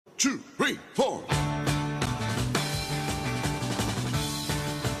2, 3, 4.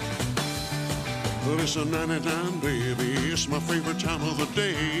 Well, it's a 99, baby. It's my favorite time of the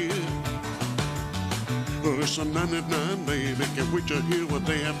day. Well, it's a 99, baby. Can't wait to hear what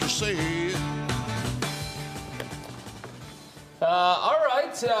they have to say. All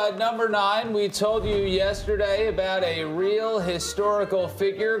right, number 9, we told you yesterday about a real historical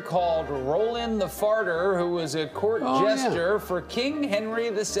figure called Roland the Farter, who was a court jester for King Henry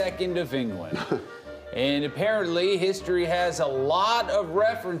II of England. And apparently, history has a lot of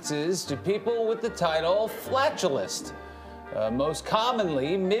references to people with the title flatulist. Most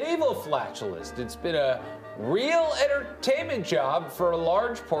commonly, medieval flatulist. It's been a real entertainment job for a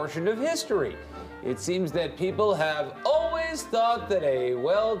large portion of history. It seems that people have always thought that a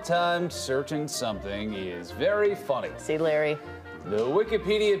well-timed certain something is very funny. See, Larry? The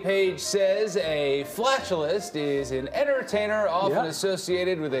Wikipedia page says a flatulist is an entertainer often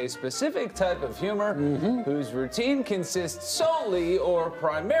associated with a specific type of humor whose routine consists solely or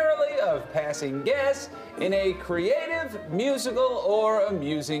primarily of passing gas in a creative, musical, or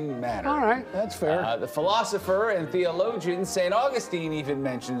amusing manner. All right, that's fair. The philosopher and theologian St. Augustine even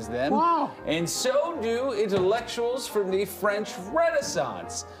mentions them. Wow. And so do intellectuals from the French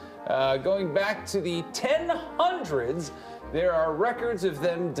Renaissance. Going back to the 1000s, there are records of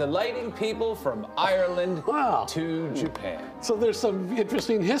them delighting people from Ireland to Japan. So there's some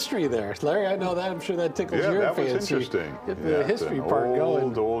interesting history there. Larry, I know that. I'm sure that tickles your fancy. Yeah, that was interesting. Get the history part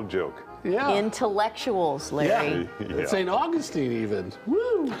going. Old joke. Yeah. Intellectuals, Larry. Yeah. St. Augustine even.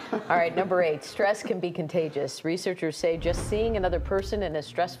 Woo! All right, number 8, stress can be contagious. Researchers say just seeing another person in a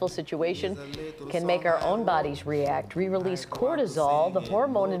stressful situation can make our own bodies react. We release cortisol, the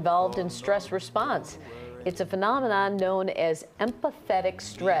hormone involved in stress response. It's a phenomenon known as empathetic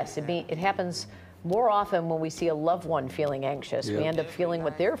stress. It happens more often when we see a loved one feeling anxious. We end up feeling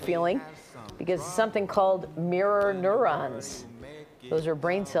what they're feeling because it's something called mirror neurons. Those are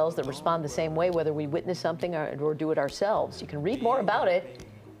brain cells that respond the same way whether we witness something or do it ourselves. You can read more about it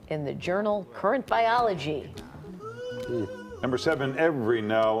in the journal Current Biology. Number 7, every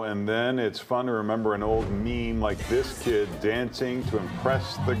now and then it's fun to remember an old meme like this kid dancing to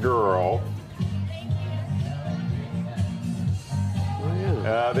impress the girl.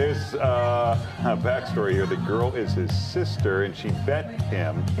 There's a backstory here. The girl is his sister, and she bet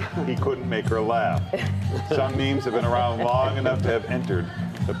him he couldn't make her laugh. Some memes have been around long enough to have entered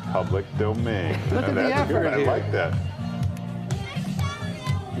the public domain. Look at the effort I here. like that.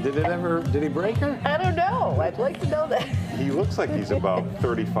 Did he break her? I don't know. I'd like to know that. He looks like he's about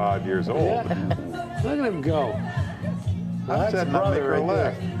 35 years old. Yeah. Look at him go. That's that not make her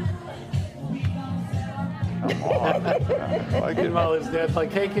laugh. Come on. Like Meanwhile, his dad's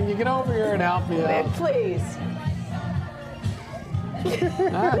like, hey, can you get over here and help me out? Please.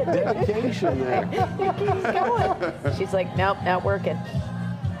 Dedication there. He's going. She's like, nope, not working.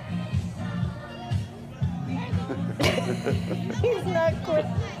 He's not quit.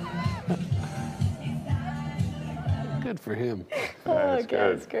 Good for him. Oh,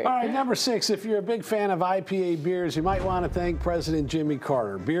 that's great. All right, number 6, if you're a big fan of IPA beers, you might want to thank President Jimmy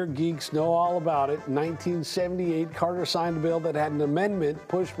Carter. Beer geeks know all about it. In 1978, Carter signed a bill that had an amendment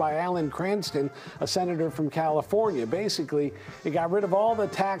pushed by Alan Cranston, a senator from California. Basically, it got rid of all the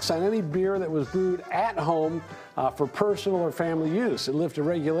tax on any beer that was brewed at home for personal or family use. It lifted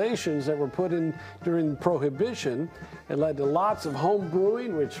regulations that were put in during Prohibition. It led to lots of home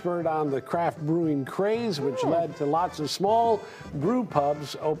brewing, which spurred on the craft brewing craze, which led to lots of small brew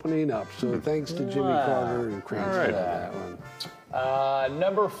pubs opening up. So thanks to Jimmy Carter and Cranston on that one.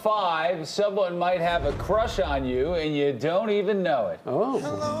 Number 5, someone might have a crush on you and you don't even know it.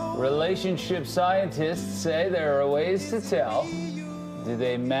 Oh. Relationship scientists say there are ways to tell. Do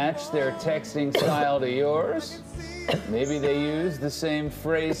they match their texting style to yours? Maybe they use the same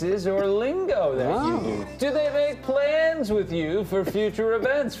phrases or lingo that you do. Do they make plans with you for future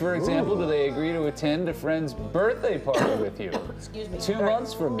events? For example, do they agree to attend a friend's birthday party with you 2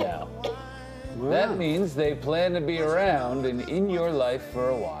 months from now? That means they plan to be around and in your life for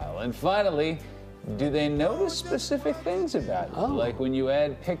a while. And finally, do they notice specific things about you? Like when you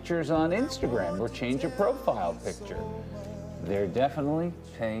add pictures on Instagram or change a profile picture. They're definitely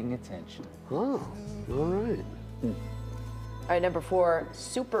paying attention. Oh, all right. All right, number 4,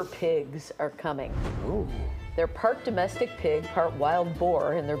 super pigs are coming. Oh. They're part domestic pig, part wild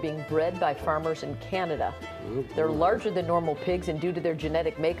boar, and they're being bred by farmers in Canada. They're larger than normal pigs, and due to their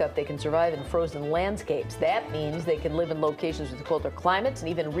genetic makeup, they can survive in frozen landscapes. That means they can live in locations with colder climates and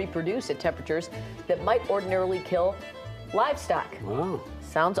even reproduce at temperatures that might ordinarily kill livestock. Wow.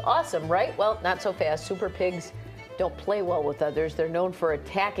 Sounds awesome, right? Well, not so fast. Super pigs don't play well with others. They're known for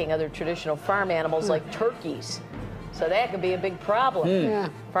attacking other traditional farm animals like turkeys. So that could be a big problem. Yeah.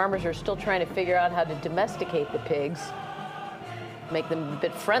 Farmers are still trying to figure out how to domesticate the pigs, make them a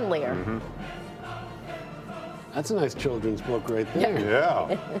bit friendlier. That's a nice children's book right there.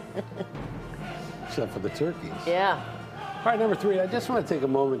 Yeah. Except for the turkeys. Yeah. All right, number 3, I just want to take a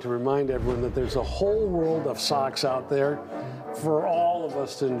moment to remind everyone that there's a whole world of socks out there for all of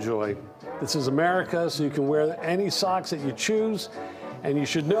us to enjoy. This is America, so you can wear any socks that you choose, and you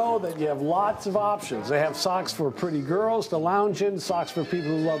should know that you have lots of options. They have socks for pretty girls to lounge in, socks for people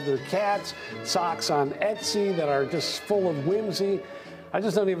who love their cats, socks on Etsy that are just full of whimsy. I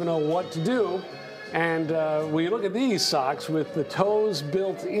just don't even know what to do. And when you look at these socks with the toes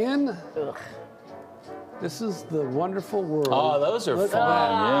built in, Ugh. this is the wonderful world. Oh, those are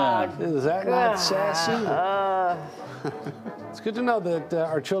fun, yeah. Is that not sassy? It's good to know that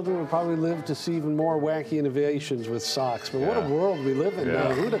our children will probably live to see even more wacky innovations with socks. But what a world we live in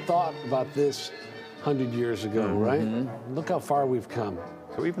now. Who'd have thought about this 100 years ago, right? Look how far we've come.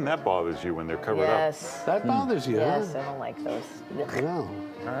 So even that bothers you when they're covered up? Yes. That bothers you, Yes, huh? I don't like those. No.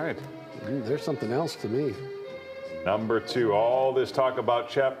 All right. There's something else to me. Number 2, all this talk about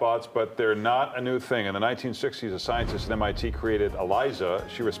chatbots, but they're not a new thing. In the 1960s, a scientist at MIT created Eliza.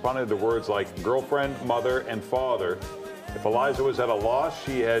 She responded to words like girlfriend, mother, and father. If Eliza was at a loss,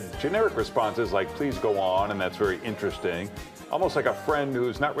 she had generic responses like, please go on, and that's very interesting. Almost like a friend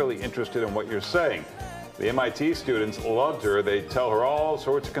who's not really interested in what you're saying. The MIT students loved her. They'd tell her all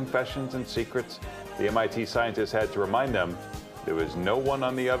sorts of confessions and secrets. The MIT scientists had to remind them there was no one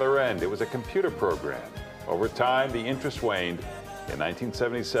on the other end. It was a computer program. Over time, the interest waned. In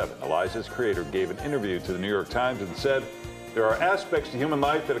 1977, Eliza's creator gave an interview to the New York Times and said, there are aspects to human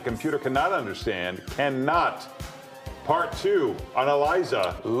life that a computer cannot understand, cannot. Part 2 on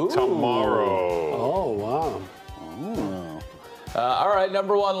Eliza tomorrow. Oh, wow. All right,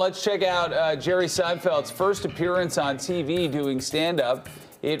 number 1, let's check out Jerry Seinfeld's first appearance on TV doing stand-up.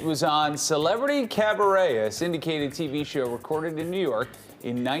 It was on Celebrity Cabaret, a syndicated TV show recorded in New York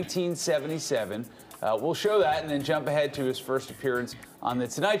in 1977. We'll show that and then jump ahead to his first appearance on The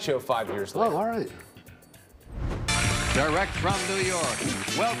Tonight Show 5 years later. Oh, all right. Direct from New York,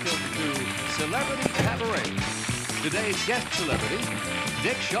 welcome to Celebrity Cabaret. Today's guest celebrity,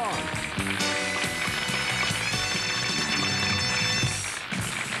 Dick Shawn.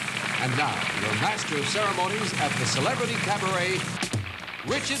 And now, your master of ceremonies at the Celebrity Cabaret,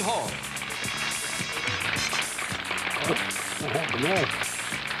 Richard Hall. What happened there?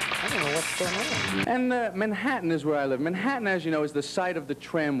 I don't know what's going on. And Manhattan is where I live. Manhattan, as you know, is the site of the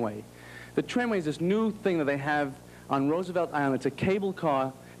tramway. The tramway is this new thing that they have on Roosevelt Island. It's a cable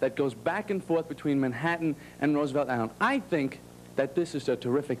car that goes back and forth between Manhattan and Roosevelt Island. I think that this is a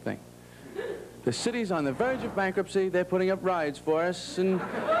terrific thing. The city's on the verge of bankruptcy. They're putting up rides for us, and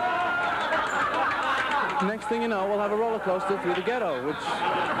next thing you know, we'll have a roller coaster through the ghetto, which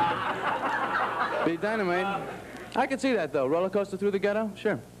be dynamite. I could see that, though. Roller coaster through the ghetto?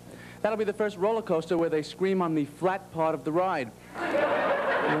 Sure. That'll be the first roller coaster where they scream on the flat part of the ride.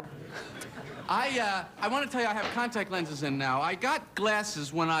 I want to tell you I have contact lenses in now. I got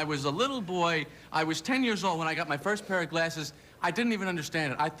glasses when I was a little boy. I was 10 years old when I got my first pair of glasses. I didn't even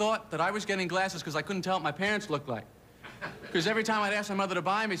understand it. I thought that I was getting glasses because I couldn't tell what my parents looked like. Because every time I'd ask my mother to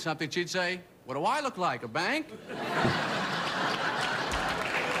buy me something, she'd say, what do I look like, a bank?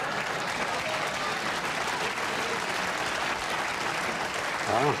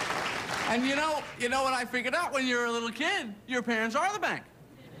 Oh. And you know what I figured out when you're a little kid? Your parents are the bank.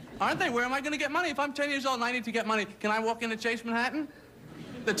 Aren't they? Where am I going to get money? If I'm 10 years old and I need to get money, can I walk into Chase Manhattan?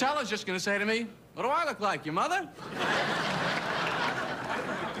 The teller's just going to say to me, what do I look like, your mother?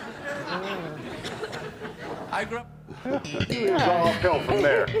 I grew up... It's all uphill from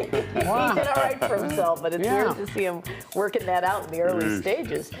there. He did all right for himself, but it's weird to see him working that out in the early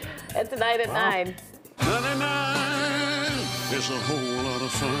stages. And tonight at 9. 99 is a whole lot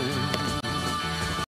of fun.